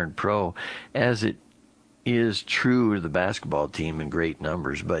to turn pro, as it is true of the basketball team in great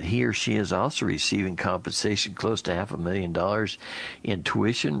numbers, but he or she is also receiving compensation close to $500,000 in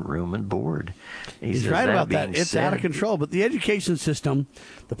tuition, room, and board. He's right about that. It's out of control. But the education system,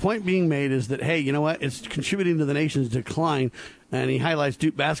 the point being made is that, hey, you know what? It's contributing to the nation's decline. And he highlights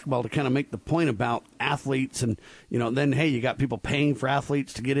Duke basketball to kind of make the point about athletes. And, then, hey, you got people paying for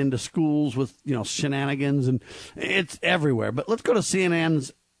athletes to get into schools with, shenanigans. And it's everywhere. But let's go to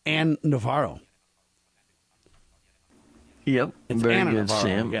CNN's Ann Navarro. Yep, it's very Anna good, Navarro,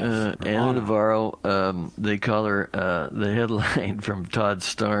 Sam. yes. Anna Navarro, they call her, the headline from Todd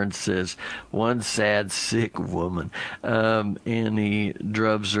Starnes says, "One sad, sick woman." And he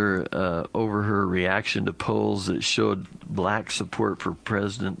drubs her over her reaction to polls that showed black support for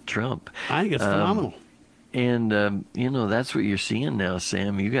President Trump. I think it's phenomenal. And, that's what you're seeing now,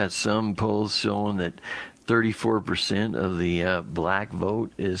 Sam. You got some polls showing that 34% of the black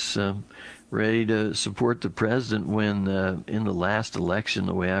vote is ready to support the president when in the last election,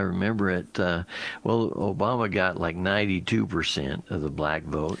 the way I remember it, Obama got like 92% of the black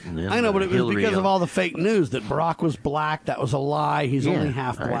vote. And then I know, but it was because of all the fake news that Barack was black. That was a lie. He's only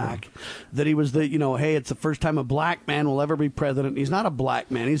half black. That he was hey, it's the first time a black man will ever be president. He's not a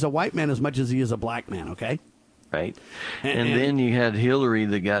black man. He's a white man as much as he is a black man, okay? Right. And then you had Hillary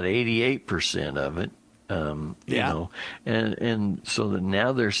that got 88% of it. And so that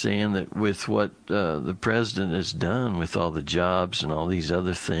now they're saying that with what the president has done with all the jobs and all these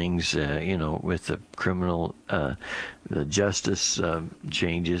other things, with the criminal, the justice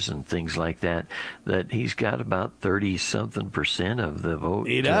changes and things like that, that he's got about 30-something% of the vote.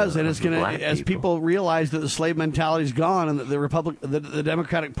 He does, and it's going to, as people realize that the slave mentality is gone, and that the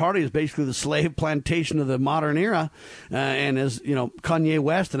Democratic Party is basically the slave plantation of the modern era, and as Kanye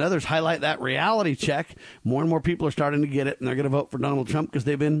West and others highlight that reality check, more and more people are starting to get it, and they're going to vote for Donald Trump because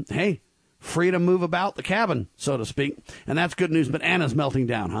they've been, free to move about the cabin, so to speak. And that's good news. But Anna's melting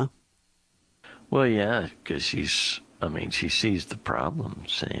down, huh? Well, yeah, because she sees the problem,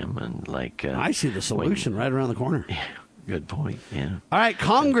 Sam, and I see the solution right around the corner. Yeah, good point. Yeah. All right,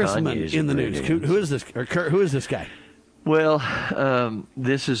 Congressman in the news. Who is this? Or Kurt, who is this guy? Well,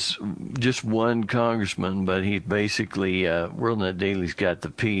 this is just one congressman, but he basically, WorldNet Daily's got the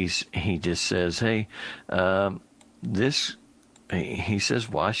piece. He just says, hey, he says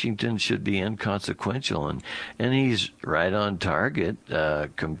Washington should be inconsequential, and he's right on target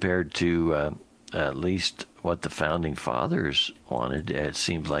compared to at least what the founding fathers wanted. It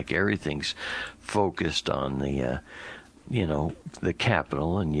seems like everything's focused on the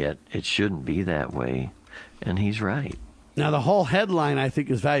Capitol, and yet it shouldn't be that way, and he's right. Now, the whole headline, I think,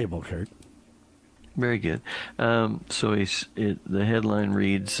 is valuable, Kurt. Very good. So the headline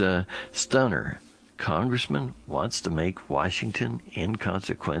reads, Stunner, Congressman wants to make Washington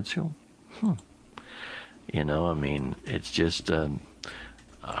inconsequential? It's just,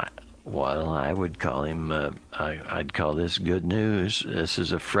 I would call him, I'd call this good news. This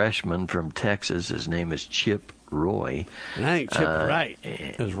is a freshman from Texas. His name is Chip Roy. And I think Chip Wright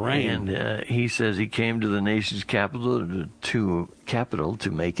is rain. And he says he came to the nation's capital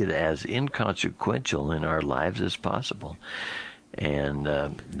to make it as inconsequential in our lives as possible. And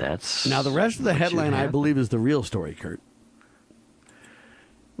that's... Now, the rest of the headline, I believe, is the real story, Kurt.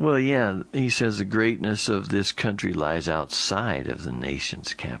 Well, yeah, he says the greatness of this country lies outside of the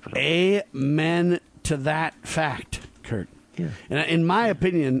nation's capital. Amen to that fact, Kurt. Yeah. And in my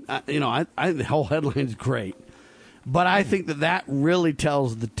opinion, I think the whole headline is great. But I think that really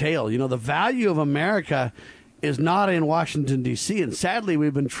tells the tale. The value of America is not in Washington, D.C., and sadly,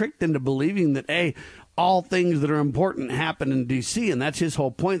 we've been tricked into believing that, all things that are important happen in D.C., and that's his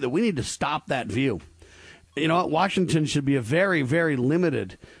whole point, that we need to stop that view. You know what? Washington should be a very, very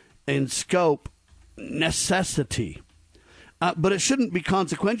limited in scope necessity. But it shouldn't be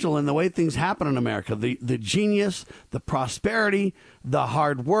consequential in the way things happen in America. The genius, the prosperity, the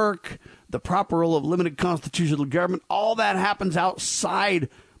hard work, the proper role of limited constitutional government, all that happens outside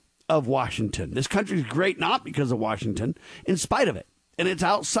of Washington. This country is great not because of Washington, in spite of it. And it's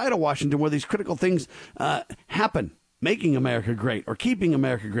outside of Washington where these critical things happen, making America great or keeping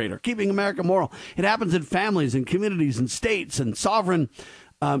America great or keeping America moral. It happens in families and communities and states and sovereign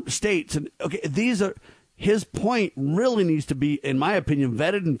states. And these are... His point really needs to be, in my opinion,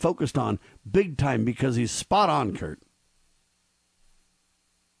 vetted and focused on big time because he's spot on, Kurt.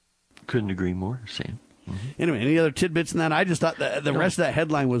 Couldn't agree more, Sam. Mm-hmm. Anyway, any other tidbits in that? I just thought the rest of that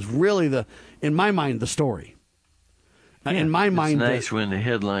headline was really, in my mind, the story. In my mind... It's nice when the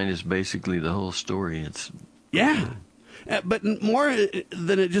headline is basically the whole story. But more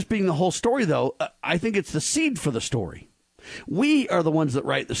than it just being the whole story, though, I think it's the seed for the story. We are the ones that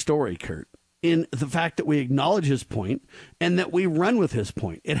write the story, Kurt, in the fact that we acknowledge his point and that we run with his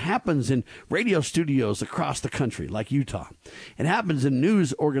point. It happens in radio studios across the country, like Utah. It happens in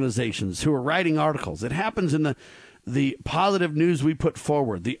news organizations who are writing articles. It happens in the positive news we put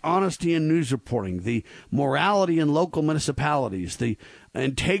forward, the honesty in news reporting, the morality in local municipalities, the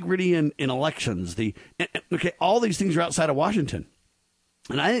integrity in elections. All these things are outside of Washington.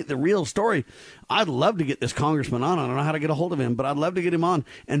 And I think the real story, I'd love to get this congressman on. I don't know how to get a hold of him, but I'd love to get him on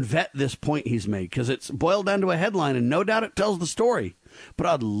and vet this point he's made because it's boiled down to a headline, and no doubt it tells the story. But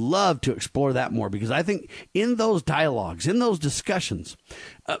I'd love to explore that more because I think in those dialogues, in those discussions,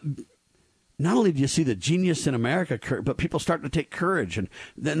 not only do you see the genius in America, but people start to take courage, and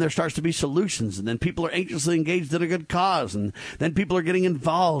then there starts to be solutions, and then people are anxiously engaged in a good cause, and then people are getting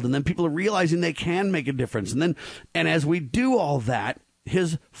involved, and then people are realizing they can make a difference. And as we do all that,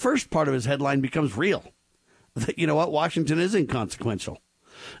 his first part of his headline becomes real. That, you know what, Washington is inconsequential.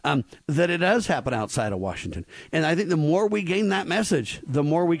 That it does happen outside of Washington. And I think the more we gain that message, the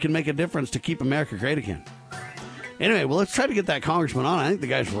more we can make a difference to keep America great again. Anyway, well, let's try to get that congressman on. I think the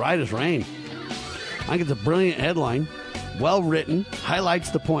guy's right as rain. I think it's a brilliant headline, well written,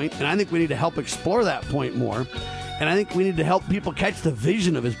 highlights the point, and I think we need to help explore that point more. And I think we need to help people catch the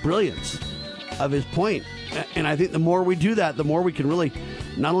vision of his brilliance, of his point. And I think the more we do that, the more we can really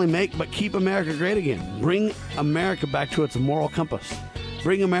not only make, but keep America great again. Bring America back to its moral compass.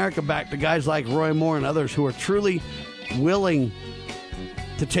 Bring America back to guys like Roy Moore and others who are truly willing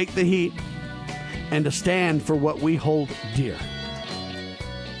to take the heat and to stand for what we hold dear.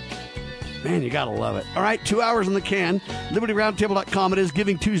 Man, you gotta love it. All right, 2 hours in the can. LibertyRoundtable.com. It is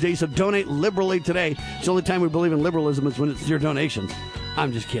Giving Tuesday, so donate liberally today. It's the only time we believe in liberalism is when it's your donations.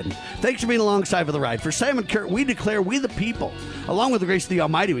 I'm just kidding. Thanks for being alongside for the ride. For Sam and Kurt, we declare we the people, along with the grace of the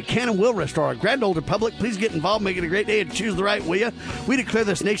Almighty, we can and will restore our grand old republic. Please get involved, make it a great day, and choose the right, will you? We declare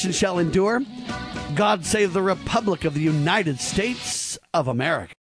this nation shall endure. God save the Republic of the United States of America.